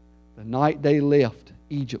the night they left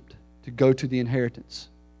Egypt to go to the inheritance.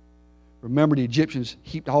 Remember, the Egyptians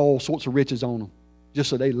heaped all sorts of riches on them just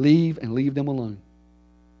so they leave and leave them alone.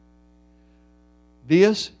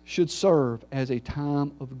 This should serve as a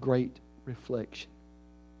time of great reflection.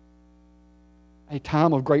 A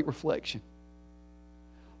time of great reflection.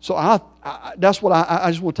 So that's what I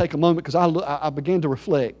just want to take a moment, because I began to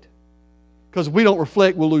reflect. Because if we don't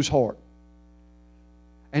reflect, we'll lose heart.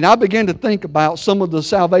 And I began to think about some of the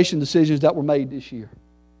salvation decisions that were made this year.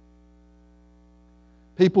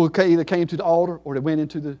 People who either came to the altar or they went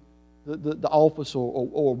into the office,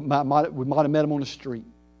 or we might have met them on the street.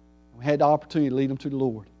 We had the opportunity to lead them to the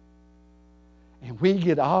Lord. And we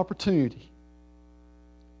get the opportunity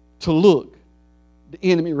to look the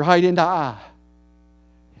enemy right in the eye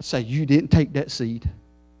and say, you didn't take that seed.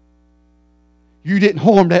 You didn't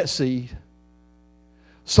harm that seed.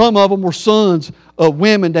 Some of them were sons of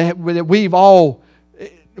women that we've all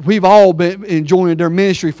been enjoying their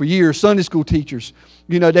ministry for years. Sunday school teachers,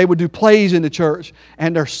 they would do plays in the church,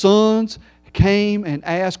 and their sons came and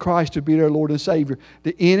asked Christ to be their Lord and Savior.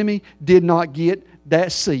 The enemy did not get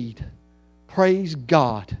that seed. Praise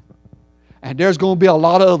God. And there's going to be a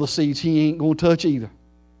lot of other seeds he ain't going to touch either.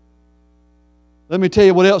 Let me tell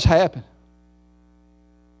you what else happened.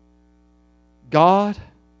 God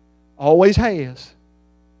always has,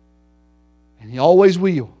 and He always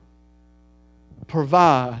will,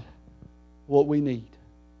 provide what we need.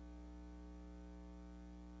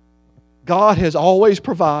 God has always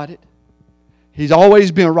provided. He's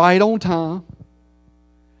always been right on time.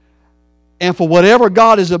 And for whatever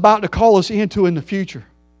God is about to call us into in the future,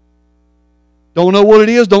 don't know what it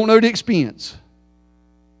is, don't know the expense.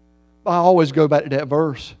 But I always go back to that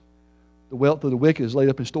verse. The wealth of the wicked is laid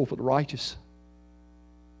up in store for the righteous.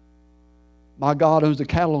 My God owns the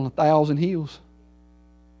cattle on 1,000 hills.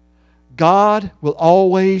 God will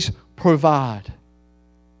always provide.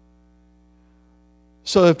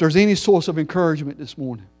 So if there's any source of encouragement this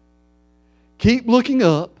morning, keep looking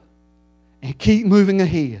up and keep moving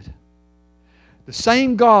ahead. The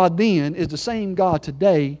same God then is the same God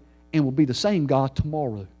today and will be the same God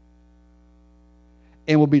tomorrow.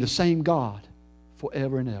 And will be the same God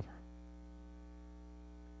forever and ever.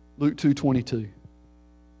 Luke 2:22.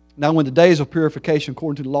 Now when the days of purification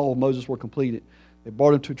according to the law of Moses were completed, they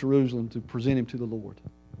brought him to Jerusalem to present him to the Lord.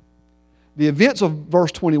 The events of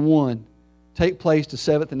verse 21 take place the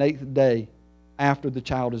 7th and 8th day after the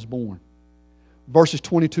child is born. Verses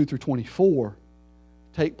 22 through 24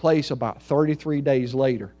 take place about 33 days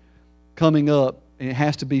later, coming up, and it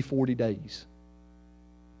has to be 40 days.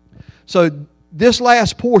 So this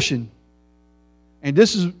last portion, and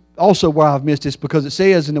this is also where I've missed this, because it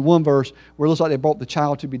says in the one verse where it looks like they brought the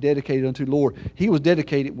child to be dedicated unto the Lord. He was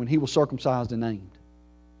dedicated when he was circumcised and named.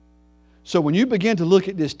 So when you begin to look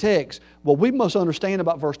at this text, what we must understand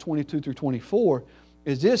about verse 22 through 24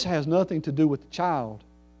 is this has nothing to do with the child,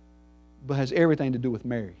 but has everything to do with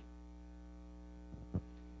Mary.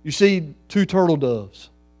 You see, 2 turtle doves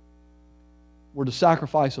were the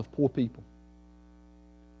sacrifice of poor people.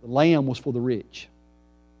 The lamb was for the rich.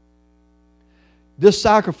 This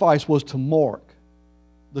sacrifice was to mark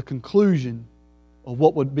the conclusion of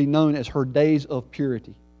what would be known as her days of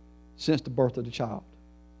purity since the birth of the child.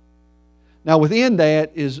 Now within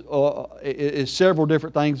that is several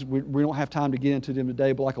different things. We don't have time to get into them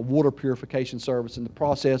today, but like a water purification service and the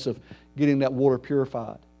process of getting that water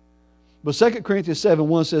purified. But 2 Corinthians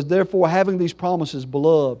 7:1 says, therefore, having these promises,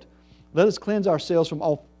 beloved, let us cleanse ourselves from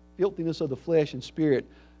all filthiness of the flesh and spirit,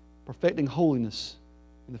 perfecting holiness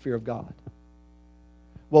in the fear of God.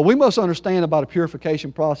 What we must understand about a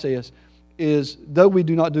purification process is, though we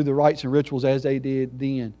do not do the rites and rituals as they did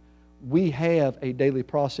then, we have a daily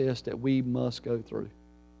process that we must go through.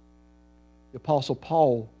 The Apostle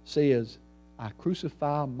Paul says, I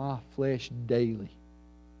crucify my flesh daily.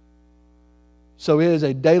 So it is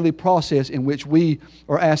a daily process in which we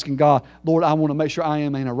are asking God, Lord, I want to make sure I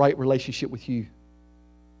am in a right relationship with you.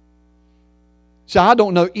 So I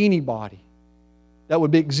don't know anybody that would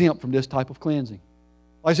be exempt from this type of cleansing.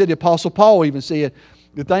 Like I said, the Apostle Paul even said,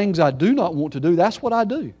 the things I do not want to do, that's what I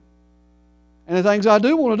do. And the things I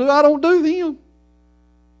do want to do, I don't do them.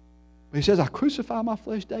 But He says, I crucify my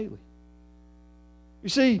flesh daily. You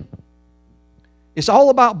see, it's all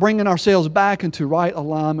about bringing ourselves back into right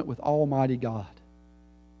alignment with Almighty God.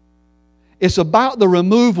 It's about the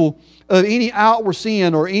removal of any outward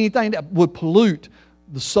sin or anything that would pollute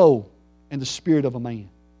the soul and the spirit of a man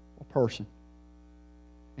or person.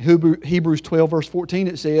 In Hebrews 12, verse 14,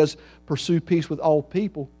 it says, pursue peace with all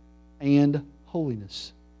people and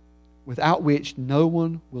holiness, without which no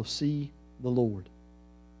one will see the Lord.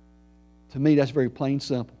 To me, that's very plain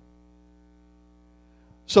simple.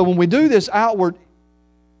 So when we do this outward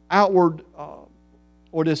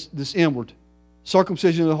or this inward,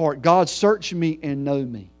 circumcision of the heart, God, search me and know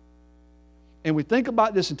me. And we think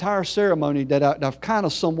about this entire ceremony that I've kind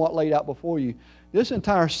of somewhat laid out before you. This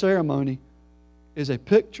entire ceremony is a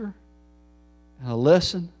picture and a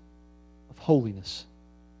lesson of holiness.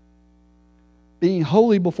 Being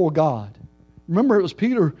holy before God. Remember, it was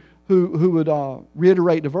Peter who would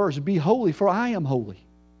reiterate the verse, be holy, for I am holy.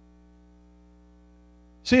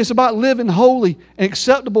 See, it's about living holy and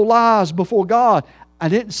acceptable lives before God. I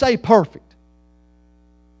didn't say perfect.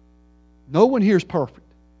 No one here is perfect.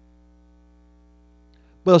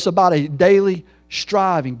 But it's about a daily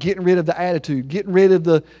striving, getting rid of the attitude, getting rid of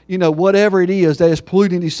the, whatever it is that is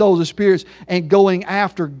polluting these souls and spirits, and going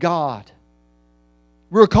after God.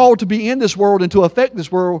 We're called to be in this world and to affect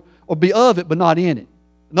this world, or be of it, but not in it.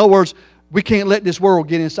 In other words, we can't let this world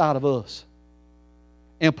get inside of us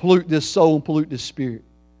and pollute this soul and pollute this spirit.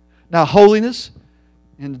 Now, holiness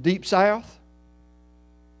in the Deep South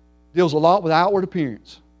deals a lot with outward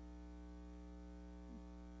appearance.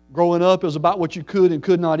 Growing up, it was about what you could and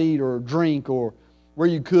could not eat or drink, or where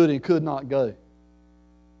you could and could not go. And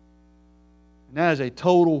that is a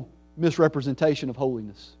total misrepresentation of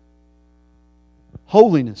holiness.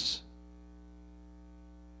 Holiness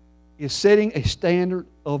is setting a standard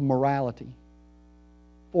of morality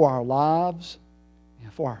for our lives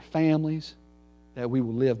and for our families that we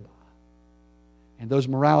will live by. And those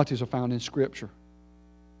moralities are found in Scripture.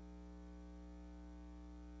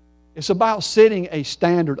 It's about setting a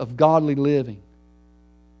standard of godly living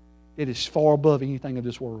that is far above anything of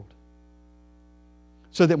this world.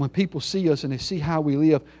 So that when people see us and they see how we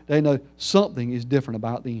live, they know something is different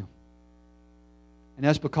about them. And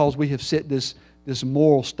that's because we have set this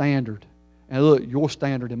moral standard. And look, your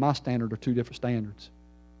standard and my standard are two different standards.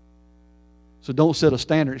 So don't set a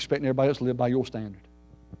standard expecting everybody else to live by your standard.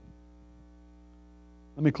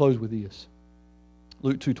 Let me close with this.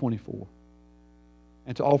 Luke 2:24.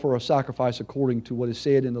 And to offer a sacrifice according to what is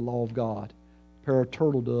said in the law of God, a pair of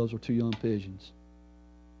turtle doves or 2 young pigeons.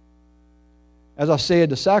 As I said,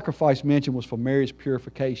 the sacrifice mentioned was for Mary's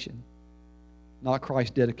purification, not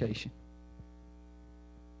Christ's dedication.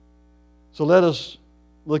 So let us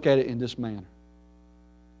look at it in this manner.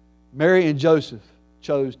 Mary and Joseph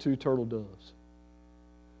chose 2 turtle doves.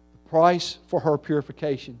 The price for her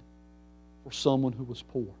purification for someone who was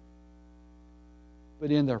poor. But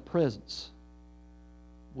in their presence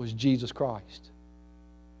was Jesus Christ,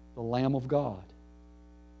 the Lamb of God,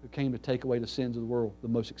 who came to take away the sins of the world, the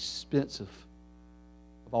most expensive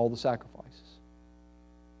of all the sacrifices.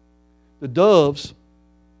 The doves,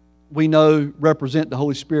 we know, represent the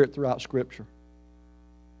Holy Spirit throughout Scripture.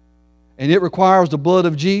 And it requires the blood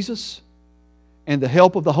of Jesus and the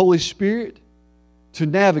help of the Holy Spirit to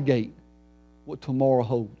navigate what tomorrow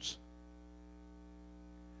holds.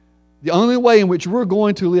 The only way in which we're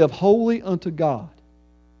going to live holy unto God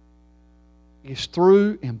is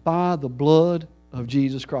through and by the blood of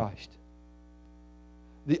Jesus Christ.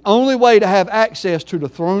 The only way to have access to the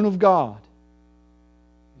throne of God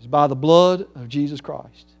is by the blood of Jesus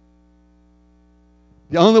Christ.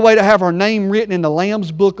 The only way to have our name written in the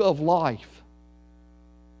Lamb's book of life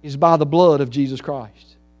is by the blood of Jesus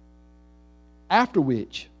Christ. After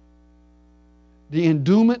which, the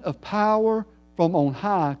endowment of power from on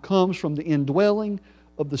high comes from the indwelling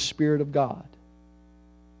of the Spirit of God.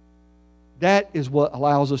 That is what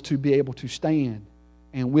allows us to be able to stand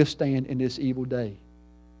and withstand in this evil day,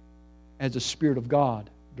 as the Spirit of God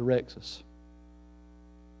directs us.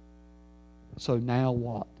 So now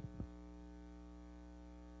what?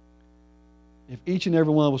 If each and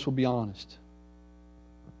every one of us will be honest,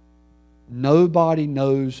 nobody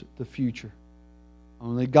knows the future.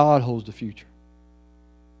 Only God holds the future.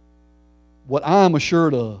 What I am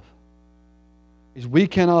assured of is we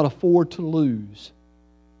cannot afford to lose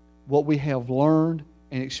what we have learned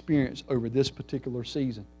and experienced over this particular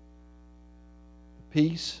season. The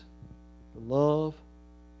peace, the love,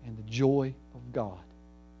 and the joy of God.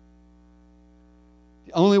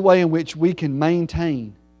 The only way in which we can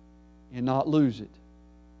maintain and not lose it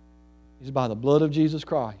is by the blood of Jesus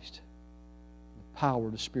Christ, the power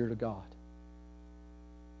of the Spirit of God.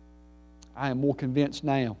 I am more convinced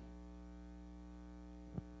now,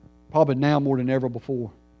 probably now more than ever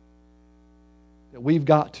before, that we've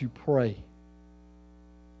got to pray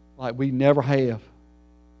like we never have.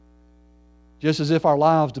 Just as if our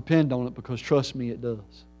lives depend on it, because trust me, it does.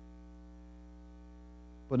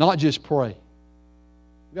 But not just pray.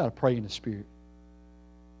 We've got to pray in the Spirit.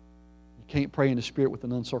 You can't pray in the Spirit with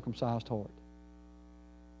an uncircumcised heart.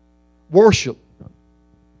 Worship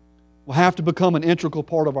will have to become an integral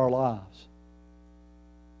part of our lives,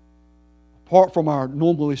 apart from our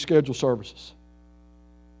normally scheduled services.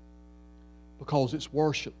 Because it's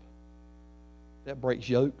worship that breaks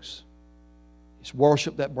yokes. It's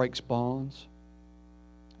worship that breaks bonds.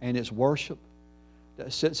 And it's worship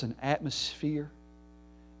that sets an atmosphere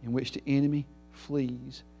in which the enemy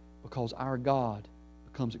flees, because our God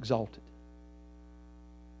becomes exalted.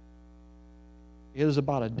 It is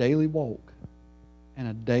about a daily walk and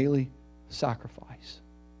a daily sacrifice.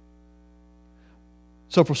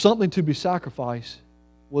 So for something to be sacrificed,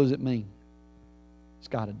 what does it mean? It's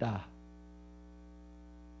got to die.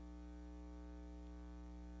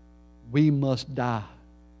 We must die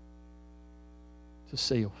to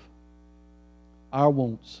self. Our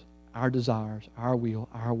wants, our desires, our will,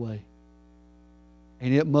 our way.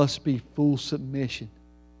 And it must be full submission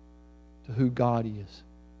to who God is.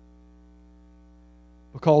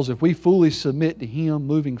 Because if we fully submit to Him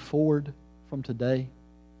moving forward from today,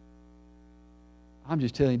 I'm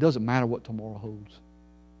just telling you, it doesn't matter what tomorrow holds. It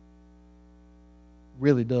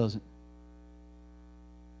really doesn't.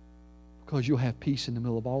 Because you'll have peace in the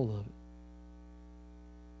middle of all of it.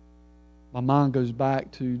 My mind goes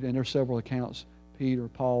back to, and there's several accounts, Peter,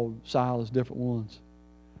 Paul, Silas, different ones,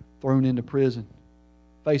 thrown into prison,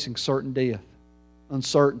 facing certain death,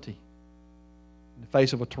 uncertainty, in the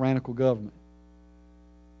face of a tyrannical government.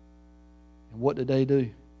 And what did they do?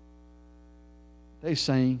 They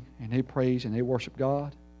sang and they praised and they worshiped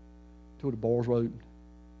God until the bars were opened.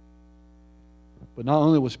 But not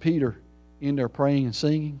only was Peter in there praying and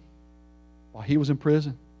singing while he was in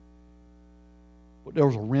prison, but there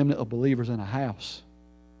was a remnant of believers in a house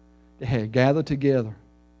that had gathered together,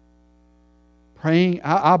 praying,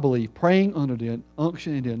 I believe, praying under the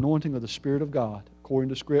unction and the anointing of the Spirit of God, according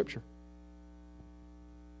to Scripture.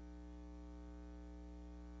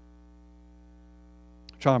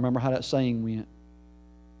 I'm trying to remember how that saying went.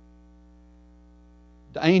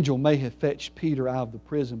 The angel may have fetched Peter out of the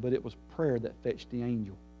prison, but it was prayer that fetched the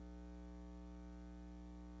angel.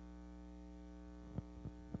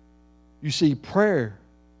 You see, prayer,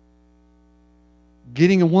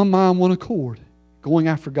 getting in one mind, one accord, going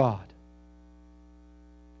after God.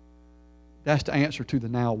 That's the answer to the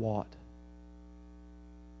now what.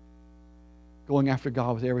 Going after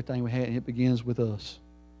God with everything we had, and it begins with us.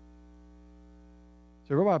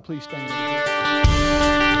 So everybody please stand.